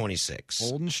plus 26.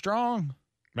 Holding strong.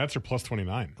 Mets are plus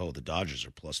 29. Oh, the Dodgers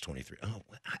are plus 23. Oh,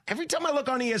 every time I look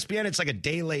on ESPN, it's like a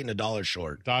day late and a dollar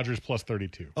short. Dodgers plus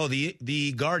 32. Oh,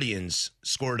 the Guardians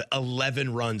scored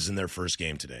 11 runs in their first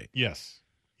game today. Yes,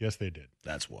 they did.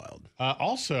 That's wild.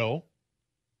 Also,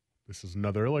 this is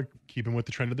another, like, keeping with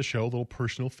the trend of the show, a little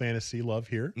personal fantasy love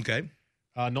here. Okay.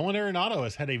 Nolan Arenado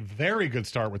has had a very good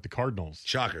start with the Cardinals.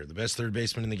 Shocker. The best third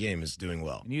baseman in the game is doing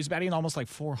well. And he was batting almost like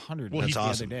 400. That's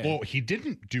awesome. The other day. Well, he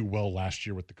didn't do well last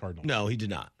year with the Cardinals. No, he did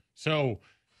not. So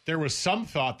there was some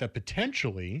thought that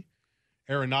potentially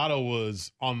Arenado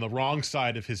was on the wrong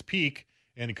side of his peak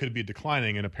and it could be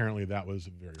declining, and apparently that was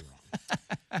very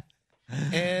wrong.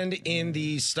 And in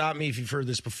the stop me if you've heard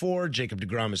this before, Jacob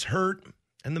deGrom is hurt,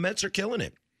 and the Mets are killing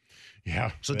it.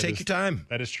 Yeah. So take your time.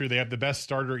 That is true. They have the best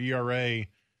starter ERA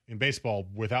in baseball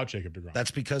without Jacob deGrom. That's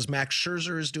because Max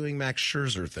Scherzer is doing Max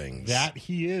Scherzer things. That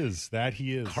he is.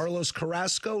 Carlos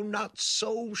Carrasco, not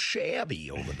so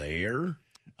shabby over there.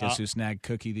 Guess who snagged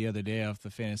Cookie the other day off the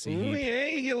fantasy Ooh, heap? yeah,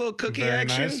 you get a little Cookie Very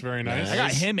action. nice, very nice. I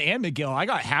got him and McGill. I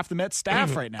got half the Mets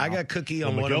staff right now. I got Cookie Well,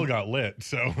 on one. McGill got lit,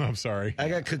 so I'm sorry. I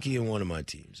got Cookie in one of my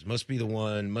teams. Must be the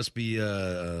one. Must be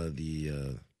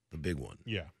the big one.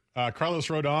 Yeah. Carlos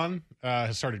Rodon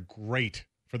has started great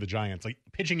for the Giants, like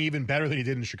pitching even better than he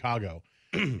did in Chicago.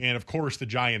 And, of course, the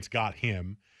Giants got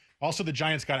him. Also, the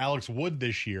Giants got Alex Wood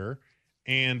this year,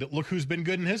 and look who's been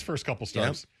good in his first couple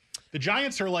starts. Yep. The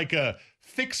Giants are like a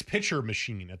fixed pitcher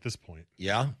machine at this point.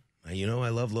 Yeah. You know, I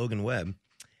love Logan Webb.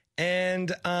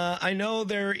 And I know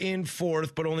they're in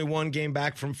fourth, but only one game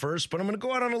back from first. But I'm going to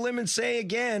go out on a limb and say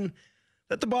again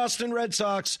that the Boston Red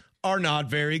Sox are not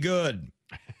very good.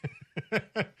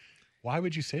 Why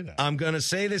would you say that? I'm going to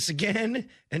say this again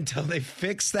until they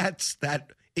fix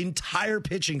that entire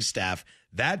pitching staff.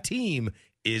 That team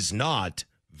is not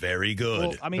very good.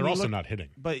 Well, I mean, they're also not hitting.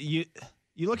 But you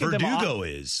look at Verdugo them.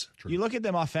 is. You look at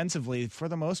them offensively. For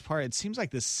the most part, it seems like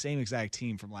the same exact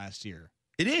team from last year.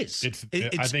 It is.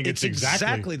 I think it's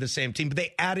exactly the same team, but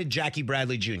they added Jackie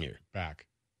Bradley Jr. back.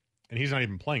 And he's not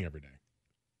even playing every day.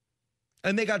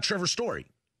 And they got Trevor Story.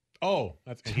 Oh,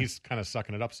 and he's kind of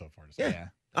sucking it up so far. Yeah.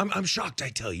 I'm shocked, I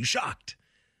tell you. Shocked.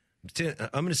 I'm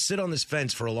going to sit on this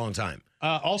fence for a long time.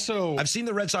 Also, I've seen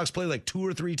the Red Sox play like 2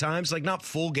 or 3 times, like not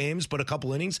full games, but a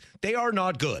couple innings. They are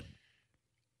not good.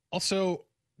 Also,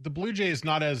 the Blue Jays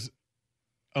not as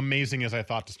amazing as I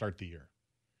thought to start the year.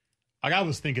 Like, I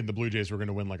was thinking the Blue Jays were going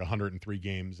to win like 103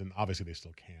 games, and obviously they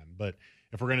still can. But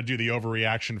if we're going to do the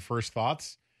overreaction first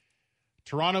thoughts,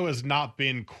 Toronto has not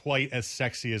been quite as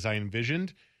sexy as I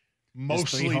envisioned.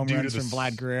 Mostly due to the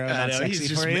Vlad Guerrero. Not sexy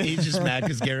he's for you. He's just mad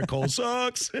because Garrett Cole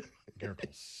sucks. Garrett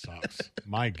Cole sucks.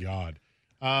 My God.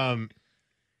 Well,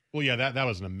 yeah, that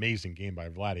was an amazing game by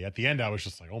Vladdy. At the end, I was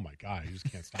just like, oh my God, you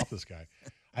just can't stop this guy.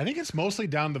 I think it's mostly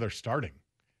down to their starting.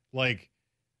 Like,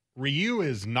 Ryu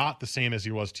is not the same as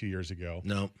he was 2 years ago.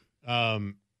 No.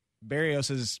 Barrios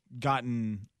has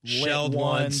gotten shelled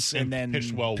once and then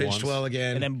pitched well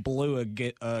again, and then blew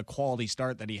a quality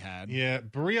start that he had. Yeah,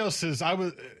 Barrios is.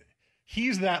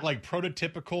 He's that like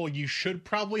prototypical. You should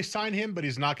probably sign him, but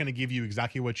he's not going to give you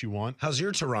exactly what you want. How's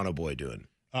your Toronto boy doing?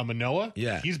 Manoah.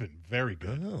 Yeah, he's been very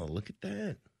good. Oh, look at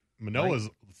that. Manoah's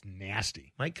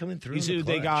nasty. Mike coming through.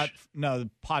 The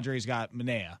Padres got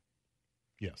Manaea.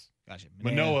 Yes. Gotcha.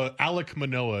 Alec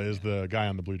Manoah is the guy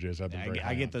on the Blue Jays.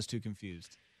 I get those two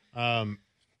confused. I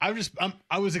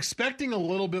was expecting a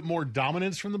little bit more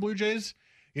dominance from the Blue Jays.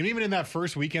 And even in that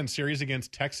first weekend series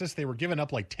against Texas, they were giving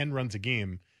up like 10 runs a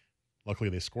game.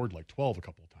 Luckily, they scored like 12 a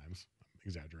couple of times. I'm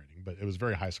exaggerating, but it was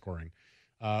very high scoring.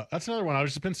 That's another one. I've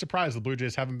just been surprised the Blue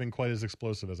Jays haven't been quite as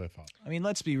explosive as I thought. I mean,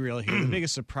 let's be real here. The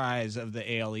biggest surprise of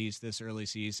the AL East this early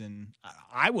season,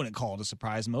 I wouldn't call it a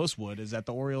surprise, most would, is that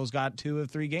the Orioles got 2 of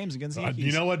 3 games against the Yankees.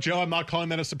 You know what, Joe? I'm not calling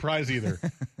that a surprise either.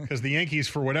 Because the Yankees,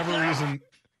 for whatever reason,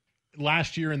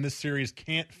 last year in this series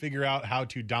can't figure out how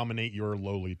to dominate your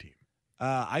lowly team.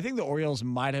 I think the Orioles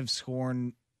might have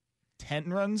scored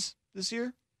 10 runs this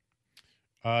year.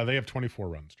 They have 24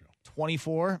 runs, Joe.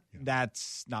 24.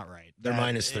 That's not right. They're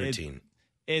minus 13.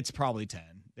 It's probably 10.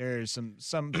 There's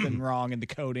something wrong in the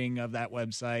coding of that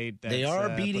website. They are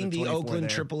beating the Oakland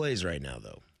there. AAAs right now,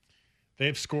 though.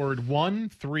 They've scored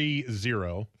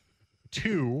 1-3-0,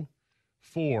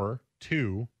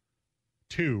 2-4-2,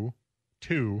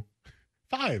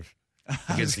 2-2-2-5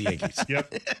 against the Yankees.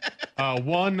 Yep.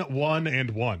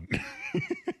 1-1-1.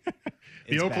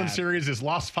 The Oakland bad. series is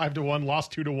lost 5-1,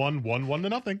 lost 2-1,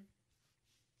 1-1-0.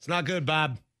 It's not good,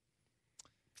 Bob.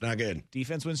 It's not good.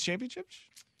 Defense wins championships.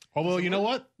 Although, you know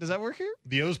what? Does that work here?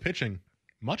 The O's pitching,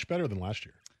 much better than last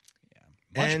year.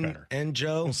 Much better. And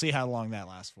Joe. We'll see how long that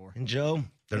lasts for. And Joe,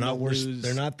 they're not worse.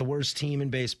 They're not the worst team in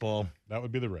baseball. That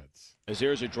would be the Reds. As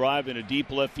there's a drive in a deep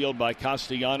left field by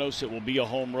Castellanos, it will be a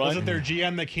home run. Wasn't their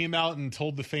GM that came out and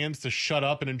told the fans to shut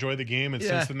up and enjoy the game, and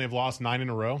since then they've lost 9 in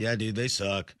a row? Yeah, dude, they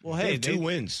suck. Well, they hey, have 2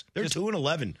 wins. They're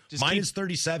 2-11, minus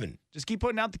 37. Just keep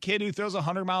putting out the kid who throws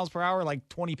 100 miles per hour like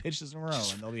 20 pitches in a row,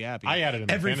 and they'll be happy. I added him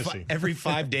in fantasy. Every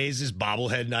 5 days is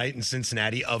bobblehead night in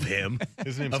Cincinnati of him.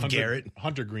 His name's of Garrett.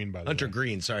 Hunter Green, by the way. Hunter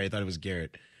Green. Sorry, I thought it was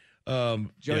Garrett. Joey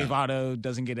Votto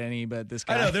doesn't get any, but this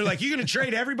guy. I know. They're like, you going to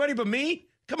trade everybody but me?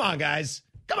 Come on, guys.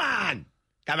 Come on.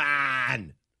 Come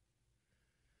on.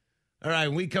 All right,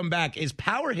 when we come back, is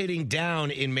power hitting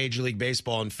down in Major League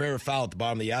Baseball and fair or foul at the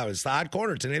bottom of the hour? It's the Hot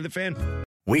Corner. Today, the Fan.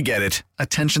 We get it.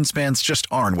 Attention spans just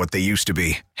aren't what they used to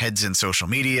be. Heads in social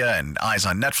media and eyes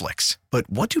on Netflix. But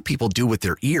what do people do with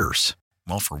their ears?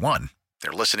 Well, for one,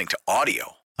 they're listening to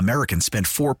audio. Americans spend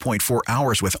 4.4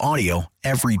 hours with audio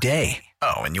every day.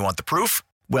 Oh, and you want the proof?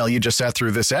 Well, you just sat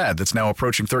through this ad that's now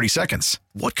approaching 30 seconds.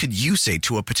 What could you say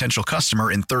to a potential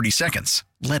customer in 30 seconds?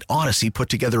 Let Odyssey put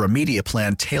together a media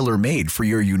plan tailor-made for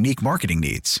your unique marketing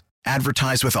needs.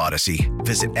 Advertise with Odyssey.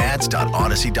 Visit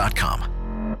ads.odyssey.com.